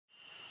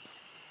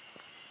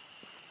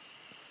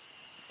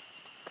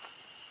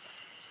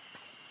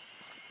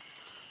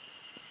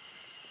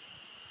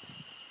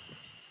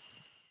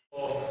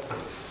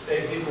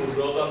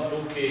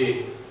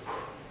Jodantsuki,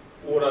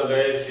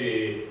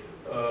 uragaeshi,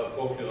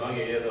 kokyunage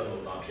je jedan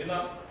od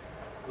načina.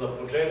 Za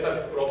početak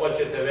probat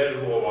ćete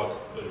vežbu ovako.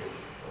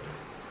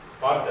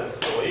 Parter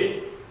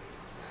stoji,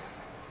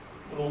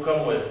 ruka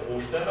mu je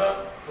spuštena,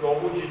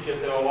 provući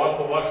ćete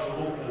ovako vašu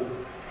ruku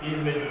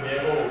između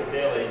njegovog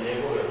tela i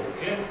njegove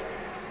ruke,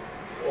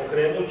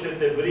 okrenut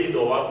ćete brid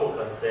ovako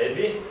ka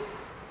sebi,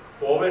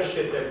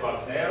 povešćete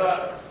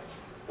partnera,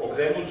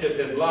 okrenut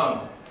ćete dlan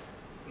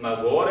na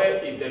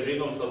gore i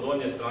težinom sa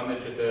donje strane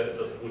ćete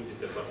da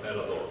spustite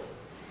partnera dole.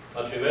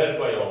 Znači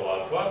vežba je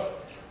ovakva,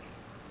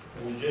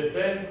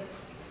 uđete,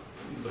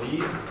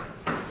 brid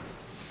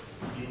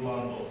i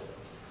dlan dole.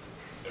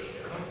 Još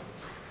jednom.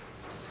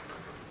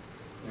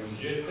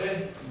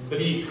 Uđete,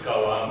 brid ka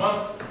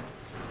vama,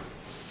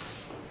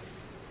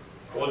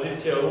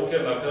 pozicija ruke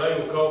na kraju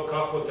kao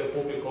kako te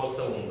kupi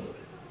kosa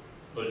unutra.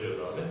 Dođe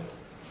odavde.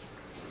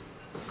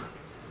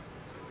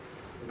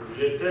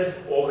 Uđete,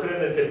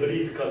 okrenete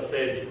brid ka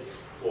sebi,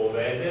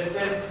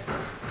 povedete,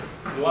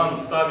 dlan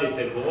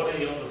stavite gore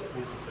i onda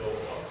spustite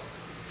ovako.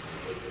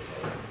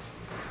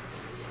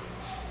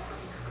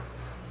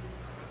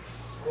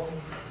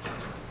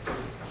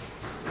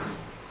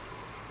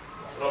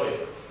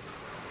 Probajte.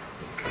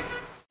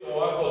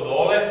 Ovako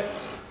dole,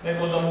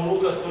 nego da mu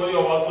ruka stoji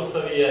ovako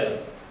savijena.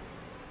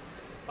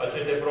 Pa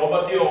ćete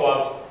probati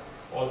ovako.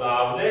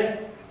 Odavde,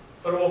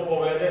 prvo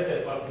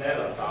povedete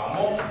partnera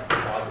tamo,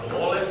 pa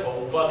dole, pa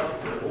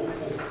ubacite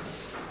ruku,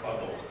 pa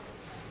dole.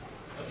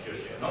 Znači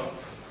još jednom.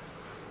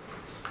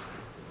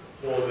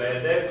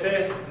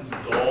 Povedete,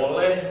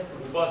 dole,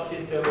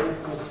 ubacite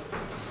ruku,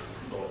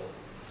 dole.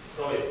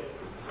 To je.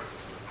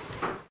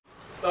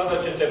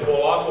 Sada ćete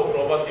polako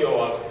probati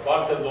ovako.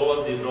 Parter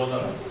dolazi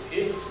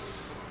Jodantsuki.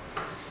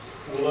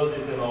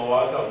 Ulazite na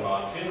ovakav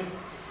način.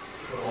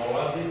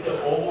 Prolazite,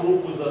 ovu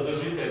ruku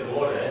zadržite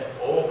gore,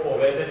 ovo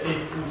povedete i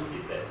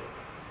spustite.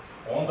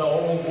 Onda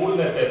ovom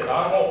gurnete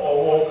tamo,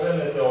 ovo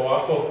okrenete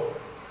ovako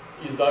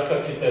i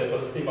zakačite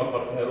prstima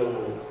partnerovu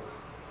ruku.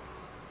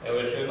 Evo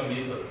još jednom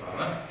ista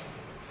strana.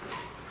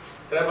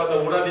 Treba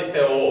da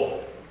uradite ovo.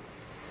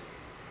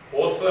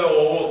 Posle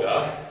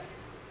ovoga,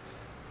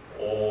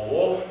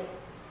 ovo,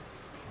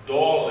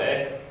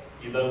 dole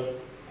i da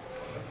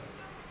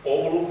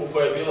ovu ruku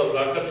koja je bila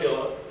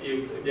zakačila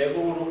i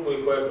njegovu ruku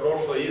i koja je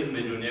prošla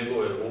između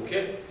njegove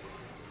ruke,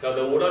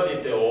 kada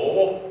uradite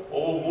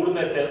ovo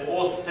gurnete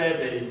od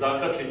sebe i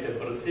zakačite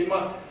prstima,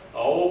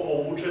 a ovo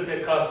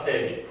povučete ka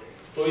sebi.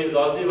 To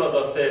izaziva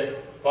da se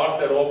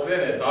parter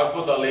okrene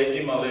tako da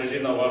leđima leži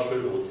na vašoj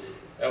ruci.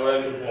 Evo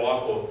ja ću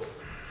polako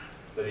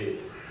da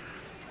vidite.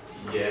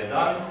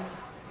 1,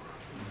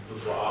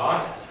 2,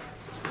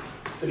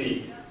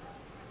 3.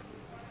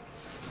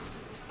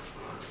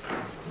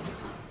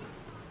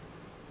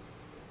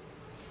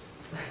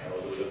 Evo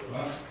dužetno.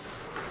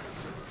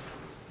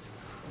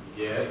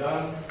 1,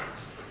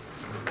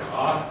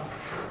 2,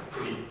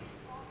 3.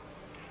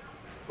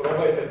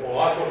 Probajte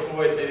polako,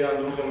 čuvajte jedan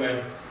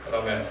drugome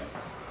ramena.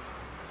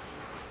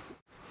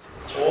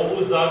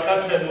 Ovu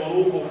zakačenu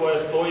ruku koja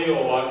stoji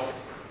ovako,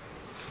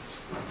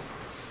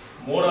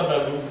 mora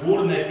da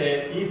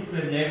gurnete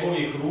ispred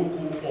njegovih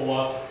ruku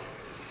ovako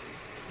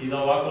i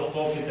da ovako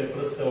sklopite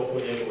prste oko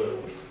njegove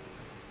ruke.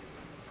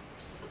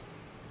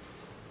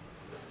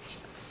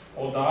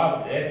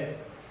 Odavde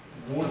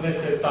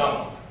gurnete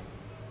tamo.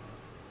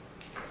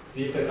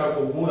 Vidite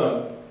kako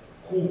guram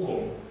kukom.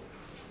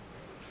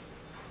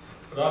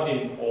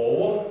 Radim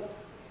ovo,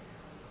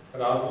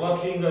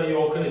 razvlačim ga i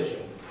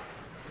okrećem.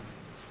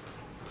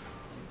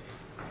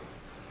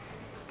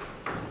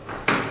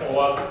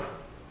 Ovako.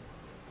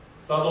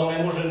 Sad on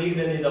ne može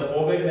nigde ni da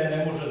pobegne,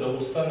 ne može da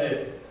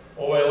ustane.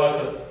 Ovaj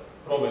lakat,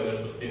 probaj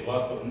nešto s tim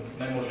lakom,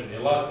 ne može ni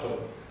laktom,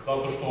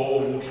 zato što ovo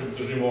vučem,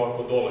 držim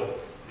ovako dole.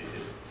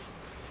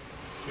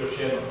 Još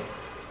jednom.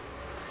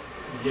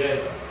 1,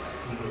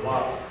 2,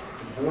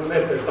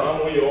 gurnete tamo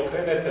i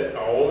okrenete,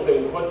 a ovde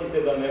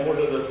uhvatite da ne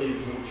može da se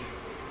izvuče.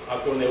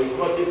 Ako ne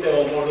uhvatite,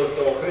 on može da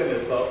se okrene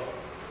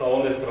sa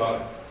one strane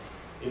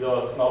i da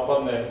vas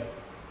napadne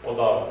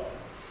odavde.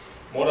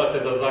 Morate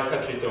da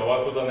zakačite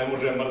ovako da ne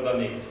može mrda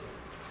nigde.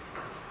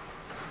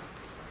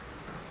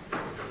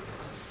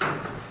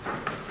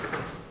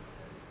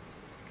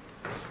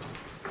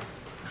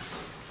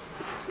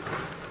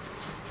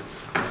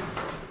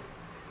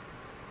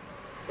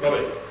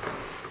 Probajte.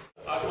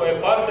 Ako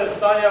je parter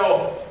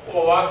stajao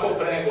ovako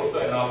pre nego što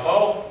je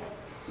napao,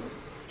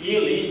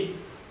 ili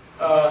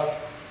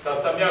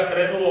kad sam ja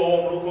krenuo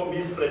ovom rukom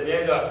ispred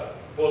njega,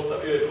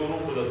 postavio je tu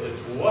ruku da se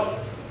čuva,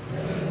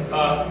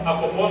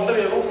 ako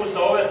postavi ruku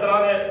sa ove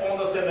strane,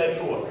 onda se ne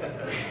čuva.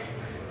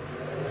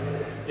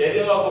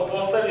 Jedino ako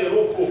postavi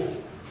ruku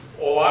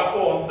ovako,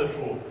 on se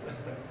čuva.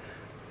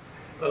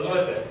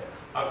 Razumete?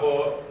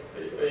 Ako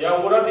ja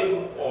uradim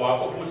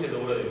ovako, pusti da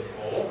uradim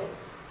ovo,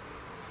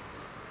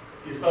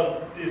 i sad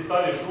ti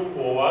staviš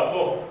ruku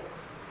ovako,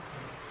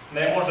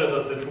 ne može da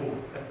se čuva.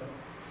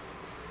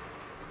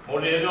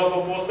 Može jedino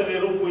ako postavi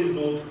ruku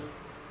iznutra.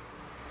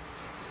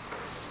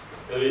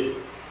 Jel vidi?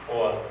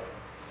 Ovako.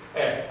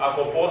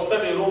 Ako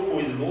postavi ruku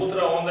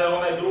iznutra, onda je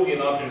onaj drugi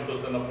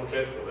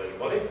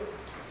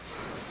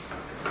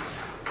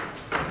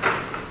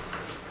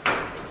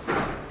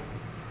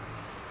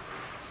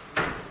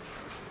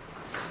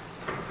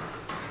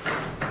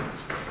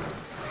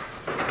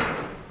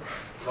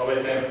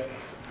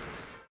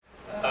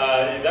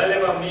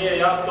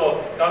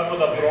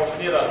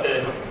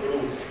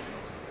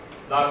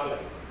Dakle,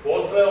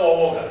 posle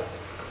ovoga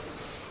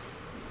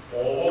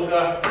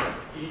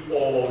i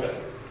ovoga,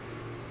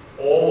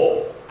 ovo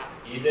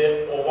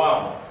ide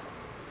ovamo,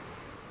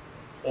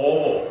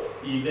 ovo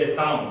ide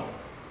tamo.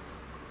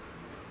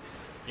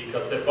 I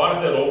kad se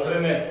partner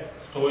okrene,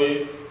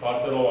 stoji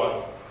partner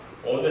ovako.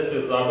 Ovde ste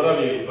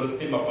zabravili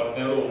prstima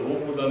partnerovu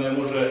ruku da ne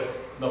može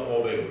da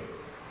pobegne.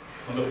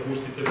 Onda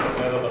pustite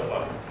partnera da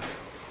padne.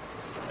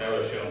 Evo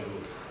još jedan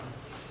drug.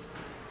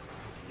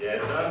 1,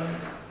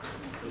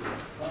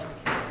 2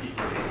 i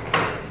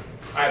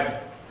 3. Ajmo.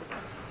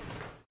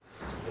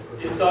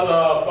 I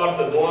sada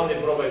partner dolazi,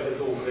 probajte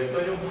to u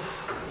kretanju.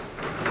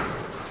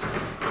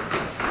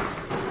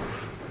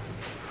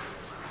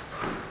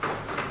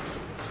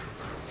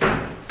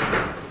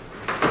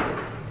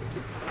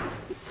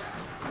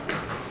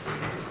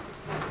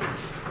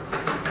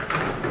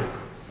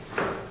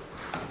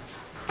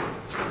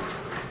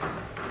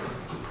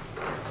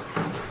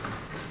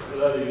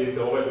 Sada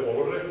vidite ovaj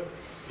položaj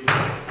i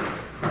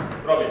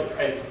probajte,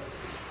 ajde.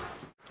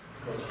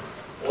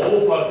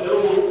 Ovu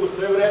partnerovu ruku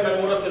sve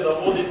vreme morate da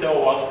vodite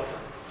ovako.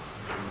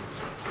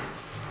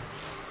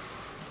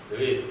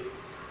 Vidite.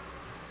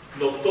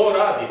 Dok to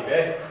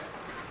radite,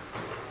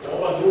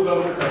 ova druga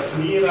ruka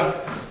šmira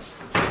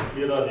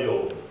i radi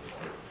ovo.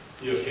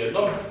 I još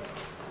jednom.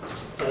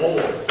 Ovo.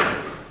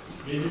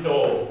 Vidite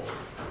ovo.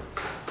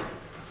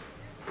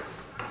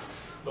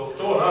 Dok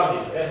to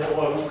radite,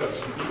 ova ruka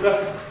šmira,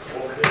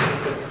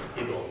 okrećete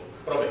i dobro.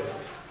 Probajte.